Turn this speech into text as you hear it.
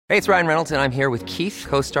Hey, it's Ryan Reynolds, and I'm here with Keith,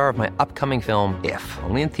 co-star of my upcoming film, If,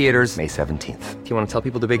 only in theaters May 17th. Do you want to tell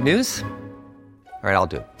people the big news? All right, I'll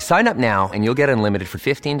do it. Sign up now and you'll get unlimited for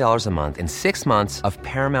 $15 a month and 6 months of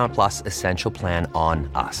Paramount Plus Essential Plan on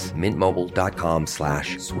us.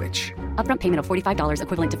 MintMobile.com/switch. Upfront payment of $45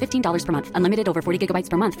 equivalent to $15 per month. Unlimited over 40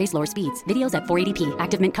 gigabytes per month. Face lower speeds. Videos at 480p.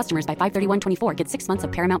 Active Mint customers by 531.24 get 6 months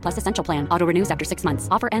of Paramount Plus Essential Plan. Auto renews after 6 months.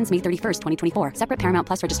 Offer ends May 31st, 2024. Separate Paramount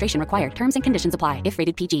Plus registration required. Terms and conditions apply if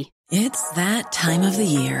rated PG. It's that time of the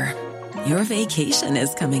year. Your vacation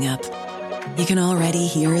is coming up. You can already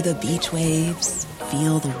hear the beach waves,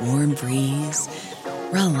 feel the warm breeze,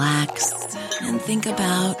 relax, and think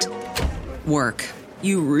about work.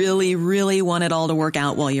 You really, really want it all to work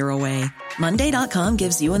out while you're away. Monday.com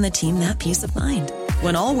gives you and the team that peace of mind.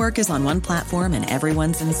 When all work is on one platform and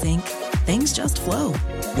everyone's in sync, things just flow.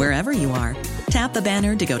 Wherever you are, tap the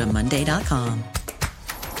banner to go to Monday.com.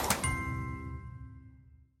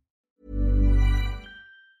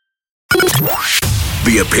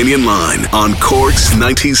 The Opinion Line on Cork's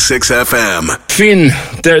 96 FM. Finn,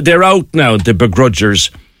 they're out now, the begrudgers.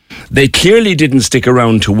 They clearly didn't stick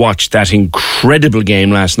around to watch that incredible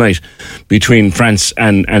game last night between France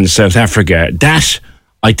and South Africa. That,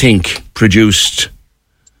 I think, produced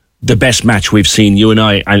the best match we've seen, you and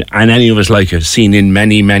I, and any of us like it, seen in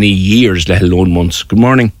many, many years, let alone months. Good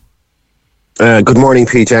morning. Good morning,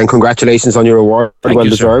 PJ, and congratulations on your award. Well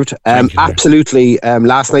deserved. Absolutely.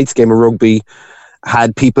 Last night's game of rugby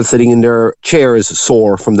had people sitting in their chairs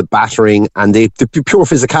sore from the battering and the pure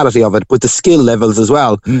physicality of it, but the skill levels as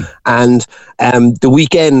well. And the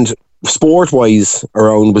weekend, sport-wise,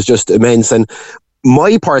 around was just immense. And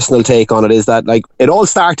my personal take on it is that, like, it all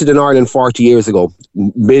started in Ireland 40 years ago,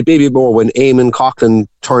 maybe more, when Eamon Coughlin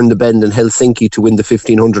turned the bend in Helsinki to win the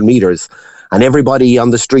 1500 metres. And everybody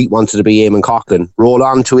on the street wanted to be Eamon Coughlin. Roll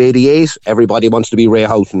on to 88, everybody wanted to be Ray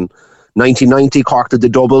Houghton. 1990, Cork did the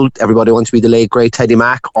double. Everybody wanted to be the late, great Teddy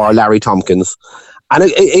Mack or Larry Tompkins. And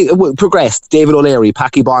it progressed. David O'Leary,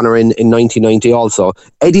 Packy Bonner in 1990 also.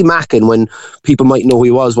 Eddie Mackin, when people might know who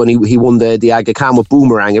he was, when he won the Aga Khan with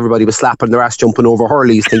Boomerang, everybody was slapping their ass jumping over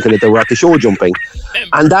hurleys thinking that they were at the show jumping.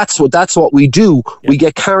 And that's what we do. We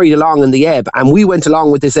get carried along in the ebb, and we went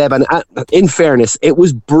along with this ebb, and in fairness, it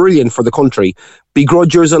was brilliant for the country.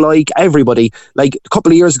 Begrudgers alike, everybody. Like a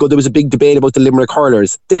couple of years ago, there was a big debate about the Limerick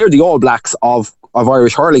hurlers. They're the All Blacks of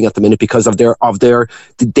Irish hurling at the minute because of their work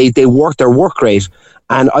rate.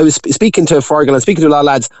 And I was speaking to Fergal and speaking to a lot of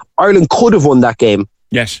lads. Ireland could have won that game.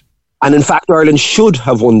 Yes. And in fact, Ireland should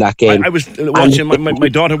have won that game. I was watching, my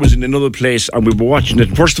daughter was in another place and we were watching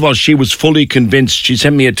it. First of all, she was fully convinced. She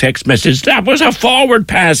sent me a text message. That was a forward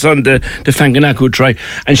pass on the Fanganaku try.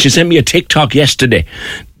 And she sent me a TikTok yesterday.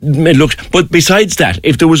 It looked, but besides that,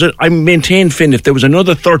 if there was I maintain, Finn, if there was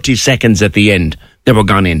another 30 seconds at the end, they were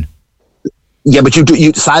gone in. Yeah, but you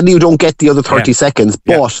sadly you don't get the other 30 seconds.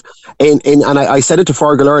 But and I said it to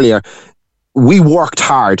Fergal earlier. We worked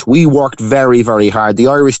hard. We worked very, very hard. The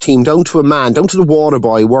Irish team, down to a man, down to the water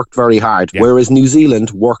boy, worked very hard. Yeah. Whereas New Zealand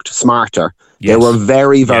worked smarter. Yes. They were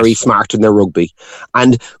very, very smart in their rugby.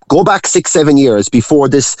 And go back 6-7 years before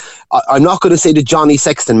this. I'm not going to say the Johnny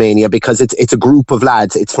Sexton mania because it's a group of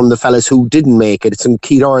lads. It's from the fellas who didn't make it. It's from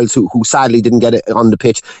Keith Earls who sadly didn't get it on the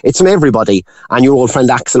pitch. It's from everybody. And your old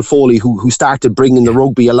friend Axel Foley who started bringing the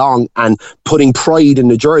rugby along and putting pride in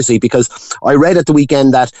the jersey. Because I read at the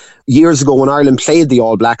weekend that years ago when Ireland played the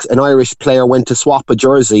All Blacks, an Irish player went to swap a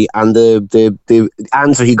jersey and the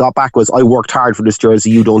answer he got back was, I worked hard for this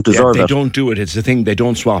jersey, you don't deserve it. They don't do it. It's the thing, they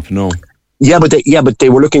don't swap, no. Yeah, but they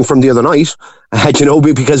were looking from the other night,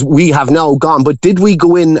 because we have now gone. But did we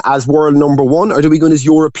go in as world number one, or did we go in as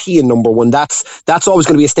European number one? That's always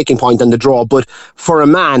going to be a sticking point in the draw. But for a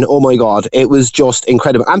man, oh my God, it was just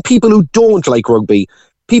incredible. And people who don't like rugby,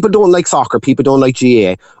 people don't like soccer, people don't like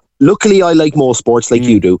GAA. Luckily, I like most sports like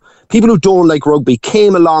you do. People who don't like rugby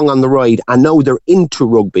came along on the ride and now they're into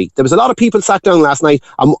rugby. There was a lot of people sat down last night.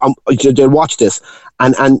 They'll watch this,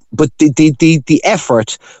 but the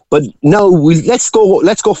effort. But now let's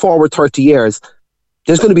go forward 30 years.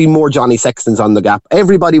 There's going to be more Johnny Sextons on the gap.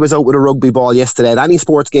 Everybody was out with a rugby ball yesterday. At any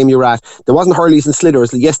sports game you're at, there wasn't hurleys and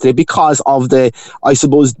slitters yesterday because of the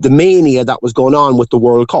mania that was going on with the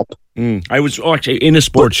World Cup. I was actually in a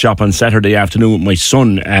sports shop on Saturday afternoon with my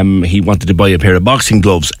son. He wanted to buy a pair of boxing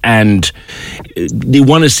gloves, and they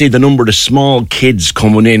want to see the number of small kids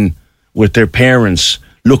coming in with their parents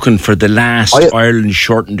looking for the last Ireland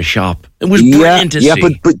shirt in the shop. It was brilliant to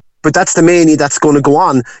see. But that's the mania that's going to go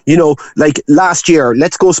on. You know, like last year,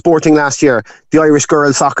 Let's Go Sporting last year, the Irish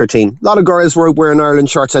girls soccer team. A lot of girls were wearing Ireland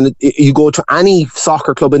shirts, and you go to any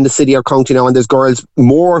soccer club in the city or county now, and there's girls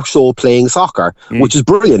more so playing soccer, which is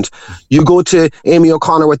brilliant. You go to Amy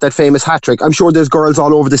O'Connor with that famous hat-trick. I'm sure there's girls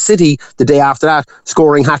all over the city the day after that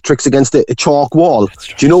scoring hat-tricks against a chalk wall.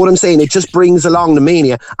 Do you know what I'm saying? It just brings along the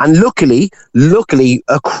mania. And luckily,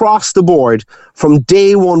 across the board, from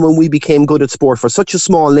day one when we became good at sport, for such a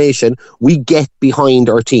small nation, we get behind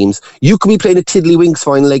our teams. You could be playing a Tiddlywinks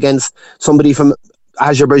final against somebody from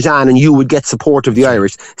Azerbaijan and you would get support of the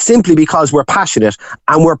Irish, simply because we're passionate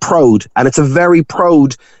and we're proud. And it's a very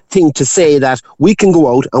proud thing to say that we can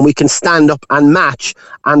go out and we can stand up and match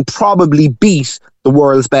and probably beat the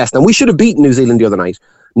world's best. And we should have beaten New Zealand the other night.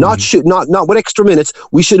 Not with extra minutes.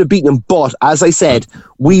 We should have beaten them. But as I said,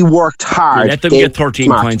 we worked hard. We let them get 13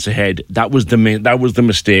 points ahead. That was the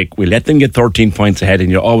mistake. We let them get 13 points ahead, and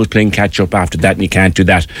you're always playing catch up after that, and you can't do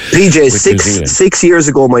that. PJ, 6 years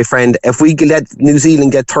ago, my friend, if we let New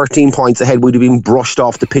Zealand get 13 points ahead, we'd have been brushed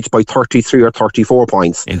off the pitch by 33 or 34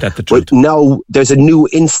 points. Ain't that the truth? But now there's a new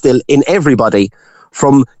instill in everybody,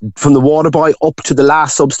 from the water boy up to the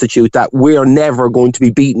last substitute, that we're never going to be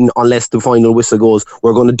beaten unless the final whistle goes.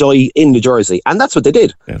 We're going to die in the jersey. And that's what they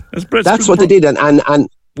did. Yeah. That's what they did. And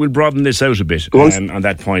we'll broaden this out a bit on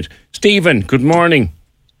that point. Stephen, good morning.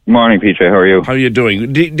 Morning, PJ. How are you? How are you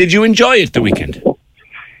doing? Did you enjoy it the weekend?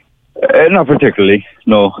 Not particularly,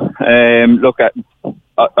 no. Look,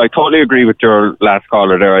 I totally agree with your last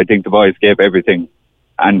caller there. I think the boys gave everything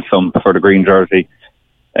and some for the green jersey.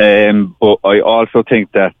 But I also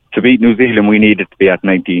think that to beat New Zealand, we needed to be at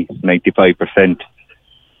 95%.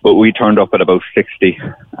 But we turned up at about 60.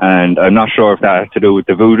 And I'm not sure if that has to do with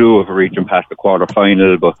the voodoo of reaching past the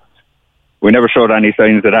quarter-final, but we never showed any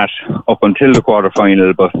signs of that up until the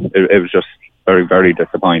quarter-final, but it was just very, very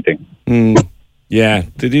disappointing. Yeah.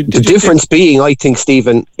 The difference being, I think,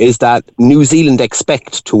 Stephen, is that New Zealand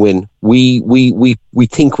expect to win. We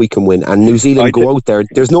think we can win, and New Zealand go out there.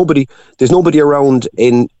 There's nobody around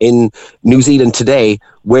in New Zealand today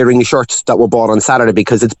wearing the shirts that were bought on Saturday,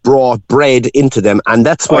 because it's bred into them, and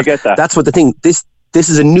that's what that's what the thing. This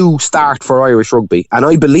is a new start for Irish rugby, and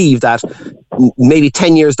I believe that maybe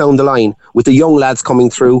 10 years down the line, with the young lads coming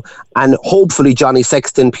through, and hopefully Johnny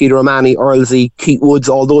Sexton, Peter O'Mahony, Earlsey, Keith Woods,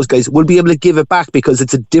 all those guys will be able to give it back, because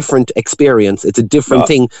it's a different experience. It's a different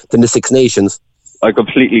thing than the Six Nations. I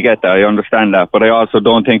completely get that. I understand that. But I also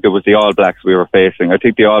don't think it was the All Blacks we were facing. I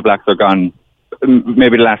think the All Blacks are gone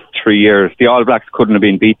maybe the last 3 years. The All Blacks couldn't have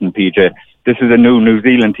been beaten, PJ. This is a New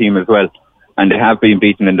Zealand team as well. And they have been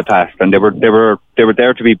beaten in the past, and they were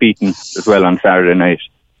there to be beaten as well on Saturday night.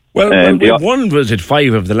 Well, one was at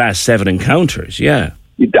 5 of the last 7 encounters, yeah.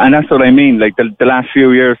 And that's what I mean. Like the last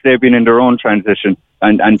few years, they've been in their own transition,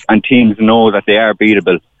 and teams know that they are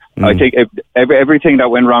beatable. I think everything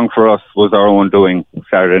that went wrong for us was our own doing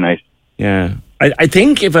Saturday night. Yeah. I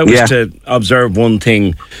think if I was to observe one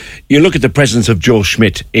thing, you look at the presence of Joe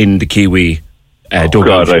Schmidt in the Kiwi.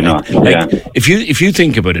 God, I know. If you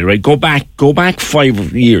think about it, right, go back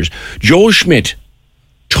 5 years. Joe Schmidt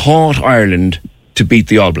taught Ireland to beat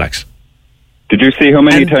the All Blacks. Did you see how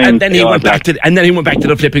many times? And then he went back to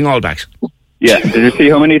the flipping All Blacks. Yeah. Did you see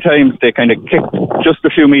how many times they kind of kicked just a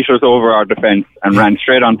few meters over our defence and ran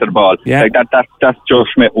straight onto the ball? Yeah. Like that's Joe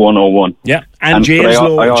Schmidt 101. Yeah. And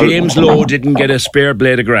James Lowe didn't get a spare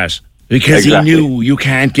blade of grass because he knew you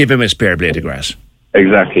can't give him a spare blade of grass.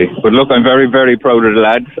 Exactly. But look, I'm very, very proud of the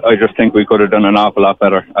lads. I just think we could have done an awful lot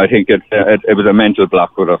better. I think it was a mental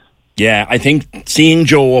block with us. Yeah, I think seeing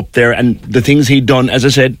Joe up there and the things he'd done, as I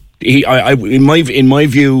said, in my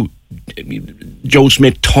view, Joe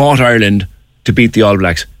Schmidt taught Ireland to beat the All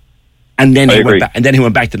Blacks. And then he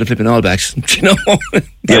went back to the flipping All Blacks. You know? But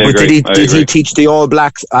did he teach the All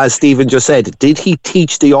Blacks, as Stephen just said? Did he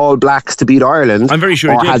teach the All Blacks to beat Ireland? I'm very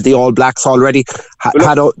sure. Or he did. had the All Blacks already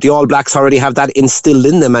the All Blacks already have that instilled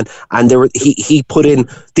in them? And he put in,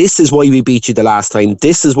 this is why we beat you the last time.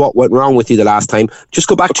 This is what went wrong with you the last time. Just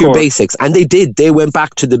go back to your basics. And they did. They went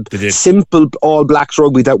back to the simple All Blacks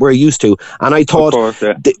rugby that we're used to. And I thought,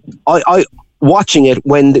 watching it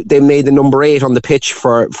when they made the number 8 on the pitch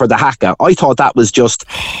for the haka, I thought that was just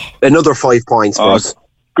another 5 points for us.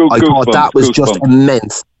 I thought that was just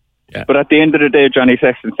immense. Yeah. But at the end of the day, Johnny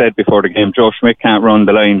Sexton said before the game, Joe Schmidt can't run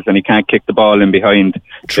the lines and he can't kick the ball in behind.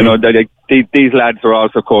 True. You know, these lads were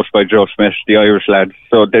also coached by Joe Schmidt, the Irish lads.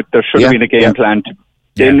 So there should have been a game plan.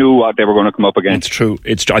 They knew what they were going to come up against.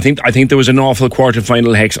 It's true. I think there was an awful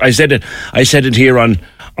quarter-final hex. I said it here on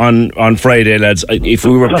on Friday, lads. If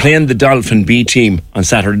we were playing the Dolphin B team on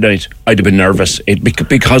Saturday night, I'd have been nervous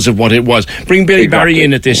because of what it was. Bring Billy Barry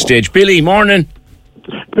in at this stage. Billy, morning.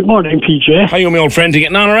 Good morning, PJ. How are you, my old friend? You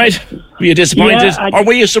getting on all right? Were you disappointed, or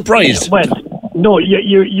were you surprised? Well, no,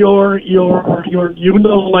 you're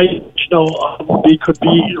we could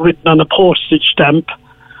be written on a postage stamp.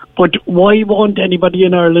 But why won't anybody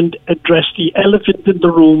in Ireland address the elephant in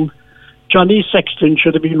the room? Johnny Sexton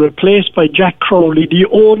should have been replaced by Jack Crowley, the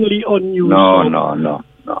only unused. No.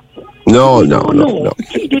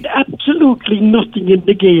 He did absolutely nothing in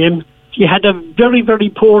the game. He had a very, very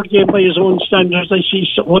poor game by his own standards. I see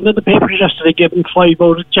one of the papers yesterday gave him 5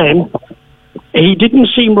 out of 10. He didn't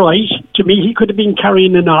seem right. To me, he could have been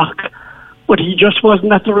carrying a knock, but he just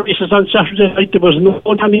wasn't at the races on Saturday night. There was no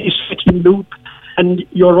Johnny Sexton loop. And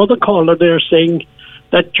your other caller there saying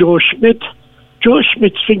that Joe Schmidt's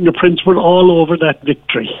fingerprints were all over that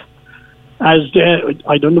victory. As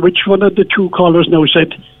I don't know which one of the two callers now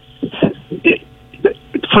said,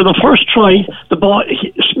 for the first try,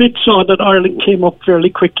 Schmidt saw that Ireland came up fairly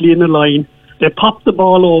quickly in the line. They popped the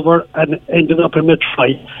ball over and ended up in a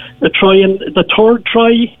try. The third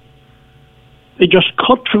try, they just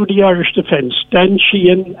cut through the Irish defence. Dan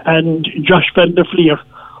Sheehan and Josh van der Fleer.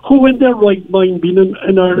 Who in their right mind, being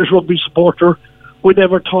an Irish rugby supporter, would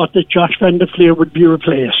ever thought that Josh van der Fleer would be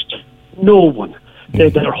replaced? No one. They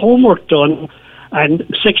had their homework done, and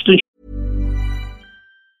Sexton.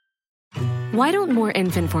 Why don't more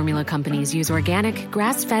infant formula companies use organic,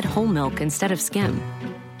 grass-fed whole milk instead of skim?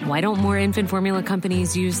 Why don't more infant formula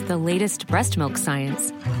companies use the latest breast milk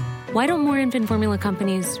science? Why don't more infant formula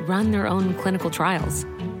companies run their own clinical trials?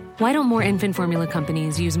 Why don't more infant formula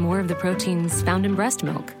companies use more of the proteins found in breast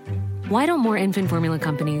milk? Why don't more infant formula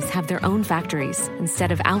companies have their own factories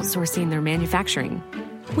instead of outsourcing their manufacturing?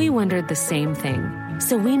 We wondered the same thing.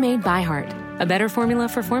 So we made ByHeart, a better formula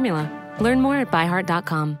for formula. Learn more at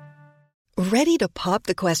byheart.com. Ready to pop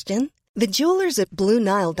the question? The jewelers at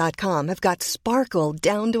BlueNile.com have got sparkle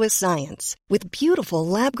down to a science with beautiful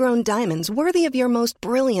lab-grown diamonds worthy of your most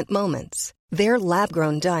brilliant moments. Their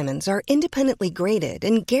lab-grown diamonds are independently graded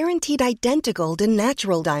and guaranteed identical to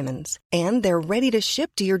natural diamonds. And they're ready to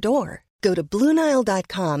ship to your door. Go to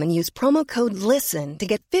BlueNile.com and use promo code LISTEN to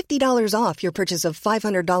get $50 off your purchase of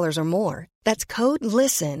 $500 or more. That's code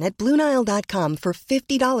LISTEN at BlueNile.com for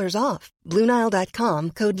 $50 off.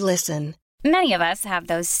 BlueNile.com, code LISTEN. Many of us have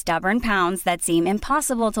those stubborn pounds that seem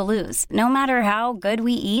impossible to lose, no matter how good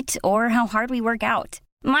we eat or how hard we work out.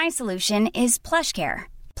 My solution is PlushCare.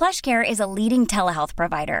 PlushCare is a leading telehealth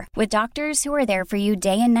provider with doctors who are there for you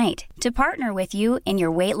day and night to partner with you in your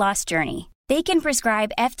weight loss journey. They can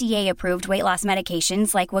prescribe FDA-approved weight loss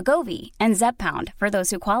medications like Wegovy and Zepbound for those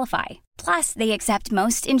who qualify. Plus, they accept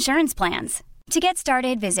most insurance plans. To get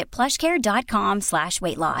started, visit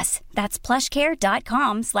plushcare.com/weight loss. That's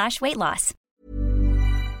plushcare.com/weight loss.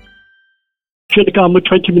 Should have gone with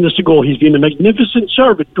 20 minutes ago. He's been a magnificent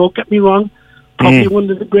servant, don't get me wrong. Probably one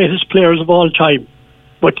of the greatest players of all time.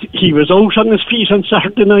 But he was out on his feet on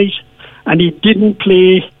Saturday night, and he didn't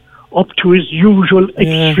play up to his usual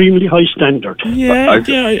extremely high standard.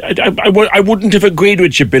 I wouldn't have agreed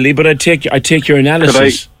with you, Billy, but I take your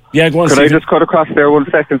analysis. Go on. Could I just cut across there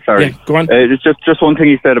 1 second? Sorry. Yeah, go on. It's just one thing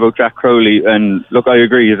he said about Jack Crowley, and look, I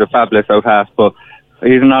agree, he's a fabulous out half, but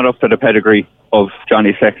he's not up to the pedigree of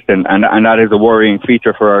Johnny Sexton, and that is a worrying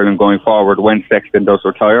feature for Ireland going forward when Sexton does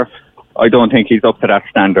retire. I don't think he's up to that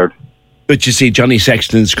standard. But you see, Johnny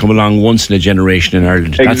Sexton's come along once in a generation in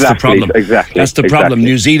Ireland. That's the problem. Exactly. That's the problem.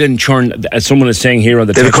 New Zealand churn, as someone is saying here on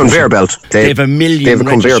the... They have a conveyor belt. They have a million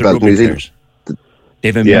registered rugby players. They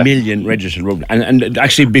have a million registered rugby. And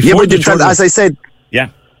actually, before the tournament... As I said...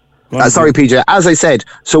 Yeah. Sorry, PJ. As I said,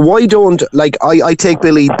 so why don't I take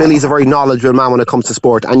Billy? Billy's a very knowledgeable man when it comes to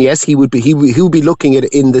sport, and yes, he would be looking at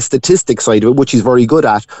it in the statistics side of it, which he's very good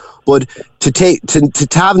at. But to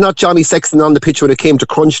have not Johnny Sexton on the pitch when it came to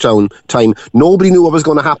crunch time, nobody knew what was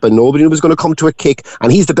going to happen. Nobody knew it was going to come to a kick,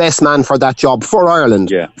 and he's the best man for that job for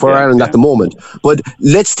Ireland. Ireland at the moment. But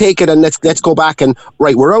let's take it and let's go back and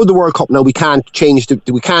right. We're out of the World Cup now. We can't change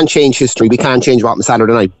history. We can't change what happened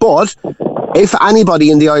Saturday night. But if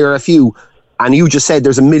anybody in the IRFU, and you just said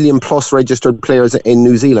there's 1 million plus registered players in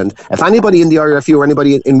New Zealand, if anybody in the IRFU or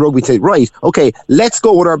anybody in rugby say, right, okay, let's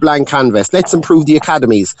go with our blank canvas, let's improve the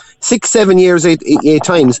academies, 6-7 years, eight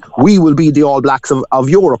times, we will be the All Blacks of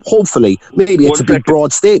Europe, hopefully. Maybe it's a big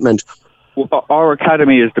broad statement. Our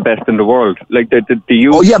academy is the best in the world. Like the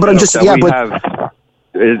youth. Oh yeah, but I'm just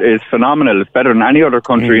is phenomenal. It's better than any other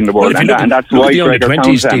country in the world, and that's why Gregor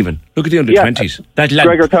Townsend. Stephen. Look at the under-20s.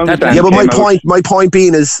 Gregor Townsend. Yeah, but my point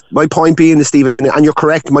being is, Stephen, and you're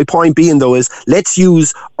correct. My point being though is, let's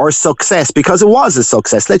use our success, because it was a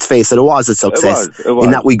success. Let's face it, it was a success. It was.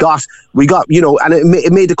 In that we got, and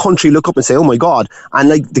it made the country look up and say, oh my God. And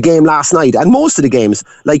like the game last night, and most of the games,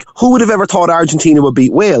 like who would have ever thought Argentina would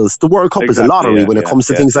beat Wales? The World Cup is a lottery when it comes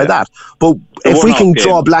to things like that. But if we can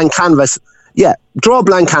draw a blank canvas. Yeah, draw a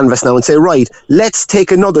blank canvas now and say, right, let's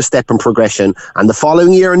take another step in progression, and the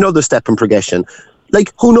following year another step in progression.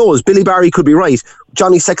 Like, who knows? Billy Barry could be right.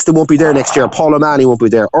 Johnny Sexton won't be there next year. Paul O'Mahony won't be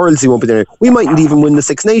there. Earlsey won't be there. We mightn't even win the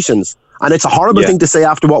Six Nations. And it's a horrible thing to say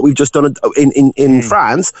after what we've just done in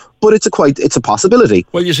France, but it's a possibility.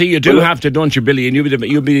 Well, you see, you do have to, don't you, Billy? And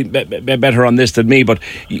you'll be better on this than me, but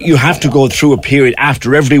you have to go through a period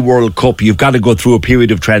after every World Cup. You've got to go through a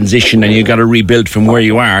period of transition, and you've got to rebuild from where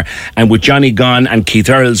you are. And with Johnny gone and Keith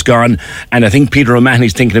Earls gone, and I think Peter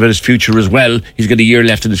O'Mahony's thinking about his future as well. He's got a year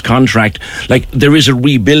left in his contract. Like, there is a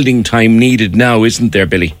rebuilding time needed now, isn't there,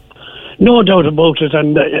 Billy? No doubt about it.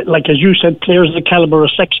 And like as you said, players of the calibre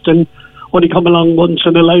of Sexton only come along once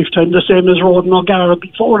in a lifetime, the same as Roden O'Gara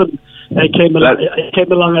before him. Came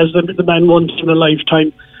along as the man once in a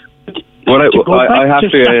lifetime. Well, I have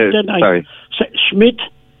to Schmidt,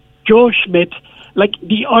 Joe Schmidt, like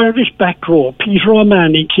the Irish back row, Peter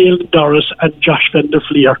O'Mahony, Caelan Doris and Josh van der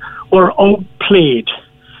Fleer were outplayed.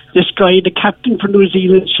 This guy, the captain for New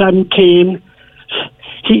Zealand, Sam Kane,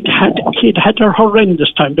 he'd had a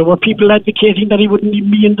horrendous time. There were people advocating that he wouldn't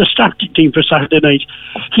even be in the starting team for Saturday night.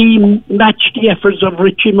 He matched the efforts of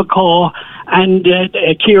Richie McCaw and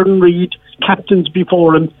Kieran Reid, captains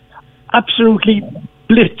before him, absolutely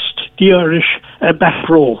blitzed the Irish back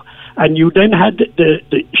row. And you then had the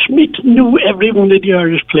Schmidt knew every one of the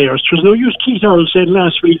Irish players. There was no use Keith Earl saying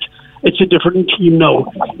last week, it's a different team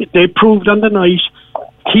now. They proved on the night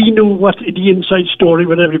he knew what the inside story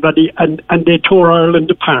with everybody, and they tore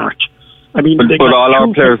Ireland apart. I mean, but all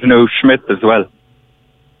our players knew Schmidt as well.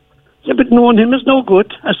 Yeah, but knowing him is no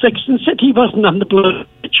good. As Sexton said, he wasn't on the blood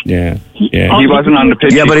pitch. He wasn't on the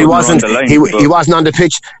pitch. Yeah, but he wasn't. He wasn't on the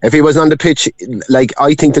pitch. If he was on the pitch, like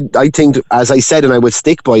I think, as I said, and I would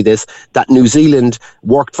stick by this, that New Zealand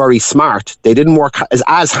worked very smart. They didn't work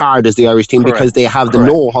as hard as the Irish team because they have the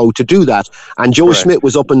know-how to do that. And Joe Schmidt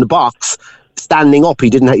was up in the box, standing up.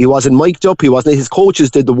 He wasn't mic'd up. His coaches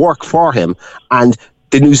did the work for him, and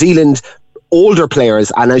the New Zealand older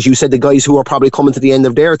players, and as you said, the guys who are probably coming to the end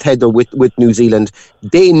of their tether with New Zealand,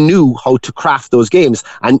 they knew how to craft those games.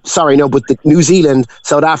 And but the New Zealand,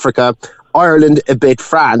 South Africa, Ireland, a bit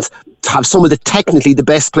France, have some of technically the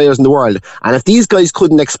best players in the world. And if these guys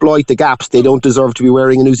couldn't exploit the gaps, they don't deserve to be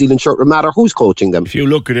wearing a New Zealand shirt, no matter who's coaching them. If you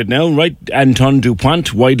look at it now, right, Anton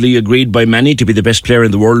Dupont, widely agreed by many to be the best player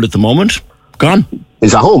in the world at the moment, gone.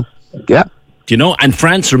 He's at home, yeah. You know, and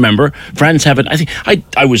France, remember, France haven't, I think,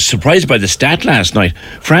 I was surprised by the stat last night.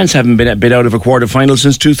 France haven't been out of a quarter-final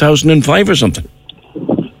since 2005 or something.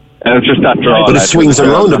 It's just that draw. But it swings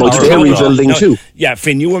around about their rebuilding too. Yeah,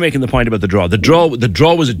 Finn, you were making the point about the draw. The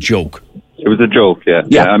draw was a joke. It was a joke, yeah.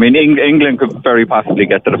 I mean, England could very possibly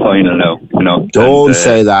get to the final now. You know, don't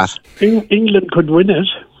say that. England could win it.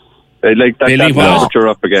 That's what you're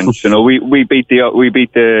up against. You know, we beat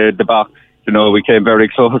the box. You know, we came very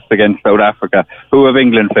close against South Africa. Who have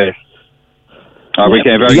England faced? We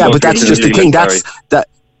came very close. But that's just the thing. That's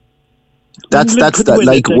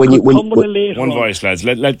like when one voice, lads.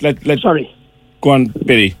 Let sorry. Go on,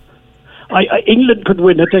 Billy. England could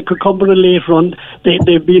win it. They could come with a late run.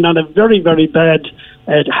 They've been on a very, very bad,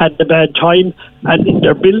 had a bad time, and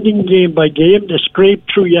they're building game by game. They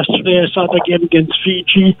scraped through yesterday. I saw the game against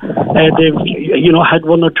Fiji. They've had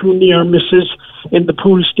one or two near misses in the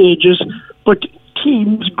pool stages, but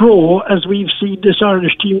teams grow as we've seen this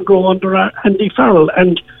Irish team grow under Andy Farrell.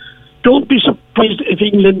 And don't be surprised if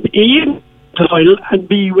England A, win the final, and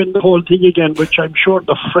B, win the whole thing again, which I'm sure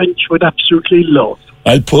the French would absolutely love.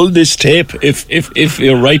 I'll pull this tape if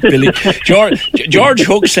you're right, Billy. George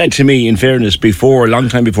Hook said to me, in fairness, a long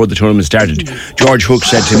time before the tournament started, George Hook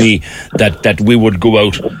said to me that we would go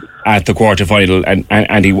out at the quarter-final,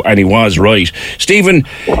 and he was right. Stephen,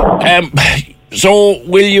 so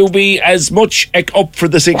will you be as much up for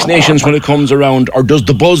the Six Nations when it comes around, or does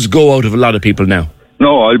the buzz go out of a lot of people now?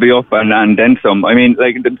 No, I'll be up and then some. I mean,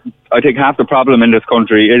 I think half the problem in this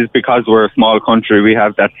country is because we're a small country, we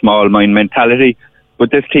have that small mind mentality. But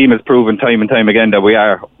this team has proven time and time again that we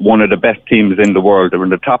are one of the best teams in the world. We're in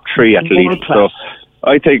the top three at least. So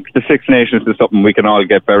I think the Six Nations is something we can all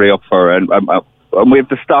get very up for. And we have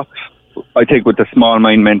to stop, I think, with the small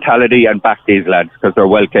mind mentality and back these lads because they're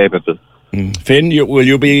well capable. Finn, will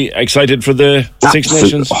you be excited for the Six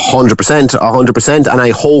Nations? 100%, and I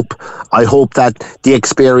hope that the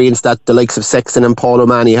experience that the likes of Sexton and Paul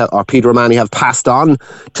O'Mahony or Peter O'Mahony have passed on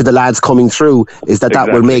to the lads coming through is that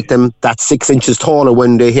will make them that 6 inches taller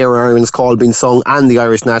when they hear Ireland's call being sung and the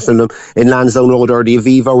Irish national anthem in Lansdowne Road or the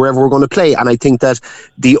Aviva, wherever we're going to play. And I think that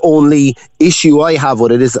the only issue I have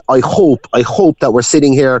with it is I hope that we're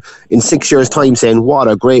sitting here in 6 years' time saying, what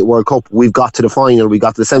a great World Cup, we've got to the final, we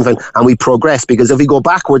got to the semi-final, and we progress, because if we go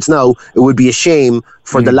backwards now, it would be a shame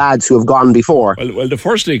for the lads who have gone before. Well, the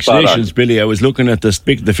first Six Nations, Billy, I was looking at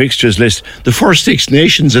the fixtures list. The first Six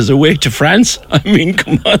Nations is away to France. I mean,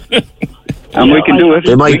 come on. And we can do it.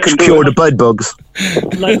 They might cure the bud bugs.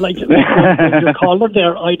 Like your caller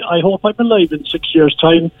there, I hope I'm alive in 6 years'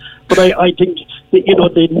 time. But I think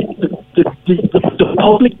that, the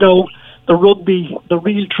public now, the rugby, the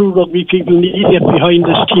real true rugby people need to get behind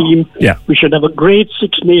this team. Yeah. We should have a great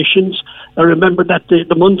Six Nations. I remember that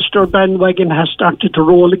the Munster bandwagon has started to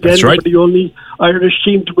roll again. That's right. They were the only Irish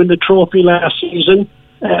team to win the trophy last season.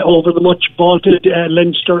 Over the much vaunted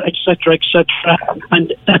Leinster, etc., etc.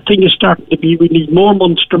 And that thing is starting to be, we need more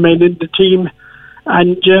Munster men in the team.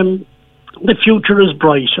 And the future is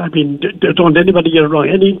bright. I mean, don't anybody get it wrong.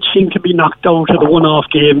 Any team can be knocked out at a one-off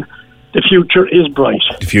game. The future is bright.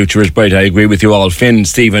 The future is bright. I agree with you all. Finn,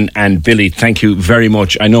 Stephen and Billy, thank you very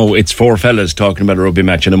much. I know it's four fellas talking about a rugby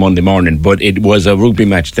match on a Monday morning, but it was a rugby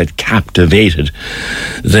match that captivated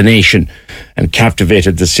the nation and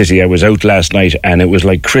captivated the city. I was out last night and it was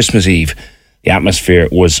like Christmas Eve. The atmosphere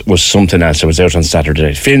was something else. I was out on Saturday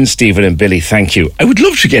night. Finn, Stephen and Billy, thank you. I would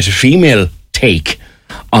love to get a female take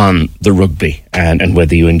on the rugby and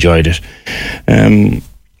whether you enjoyed it.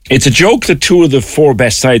 It's a joke that two of the four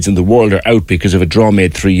best sides in the world are out because of a draw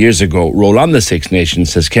made 3 years ago. Roll on the Six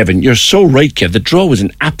Nations, says Kevin. You're so right, Kev. The draw was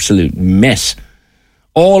an absolute mess.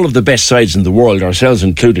 All of the best sides in the world, ourselves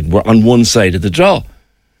included, were on one side of the draw.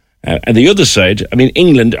 And the other side, I mean,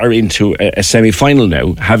 England are into a semi-final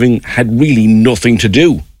now, having had really nothing to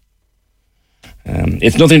do.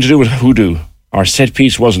 It's nothing to do with hoodoo. Our set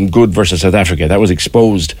piece wasn't good versus South Africa. That was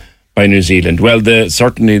exposed by New Zealand. Well,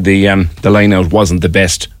 certainly the line out wasn't the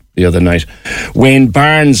best the other night. Wayne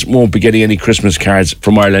Barnes won't be getting any Christmas cards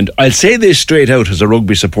from Ireland. I'll say this straight out as a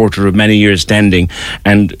rugby supporter of many years standing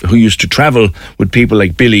and who used to travel with people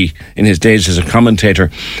like Billy in his days as a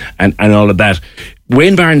commentator and all of that.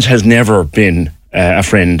 Wayne Barnes has never been a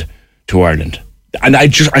friend to Ireland. And I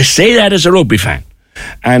say that as a rugby fan.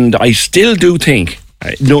 And I still do think,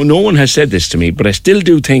 no one has said this to me, but I still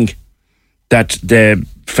do think that the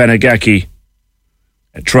Fanagaki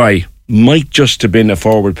try might just have been a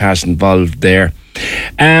forward pass involved there.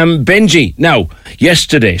 Benji, now,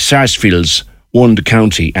 yesterday, Sarsfields won the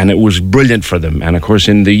county and it was brilliant for them. And of course,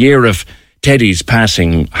 in the year of Teddy's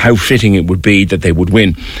passing, how fitting it would be that they would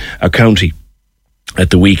win a county at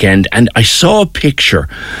the weekend. And I saw a picture.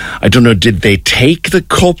 I don't know, did they take the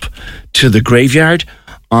cup to the graveyard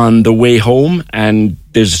on the way home? And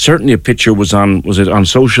there's certainly a picture was it on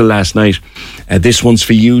social last night. This one's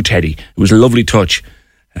for you, Teddy. It was a lovely touch.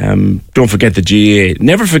 Don't forget the GAA.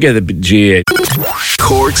 Never forget the GAA.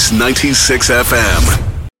 Cork's 96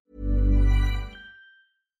 FM.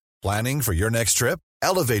 Planning for your next trip?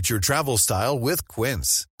 Elevate your travel style with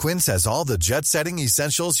Quince. Quince has all the jet-setting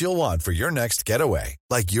essentials you'll want for your next getaway,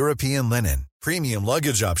 like European linen, premium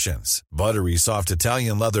luggage options, buttery soft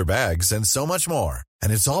Italian leather bags, and so much more.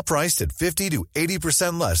 And it's all priced at 50 to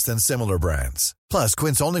 80% less than similar brands. Plus,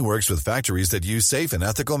 Quince only works with factories that use safe and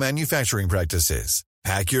ethical manufacturing practices.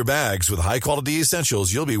 Pack your bags with high-quality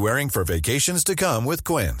essentials you'll be wearing for vacations to come with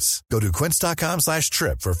Quince. Go to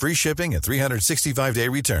quince.com/trip for free shipping and 365-day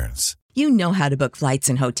returns. You know how to book flights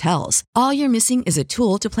and hotels. All you're missing is a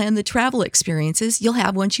tool to plan the travel experiences you'll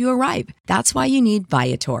have once you arrive. That's why you need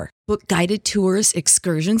Viator. Book guided tours,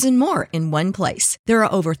 excursions, and more in one place. There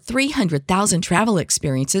are over 300,000 travel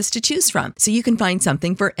experiences to choose from, so you can find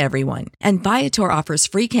something for everyone. And Viator offers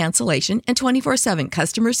free cancellation and 24/7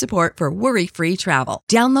 customer support for worry-free travel.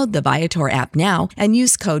 Download the Viator app now and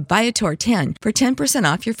use code Viator10 for 10%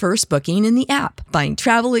 off your first booking in the app. Find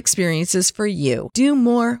travel experiences for you. Do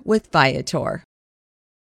more with Viator.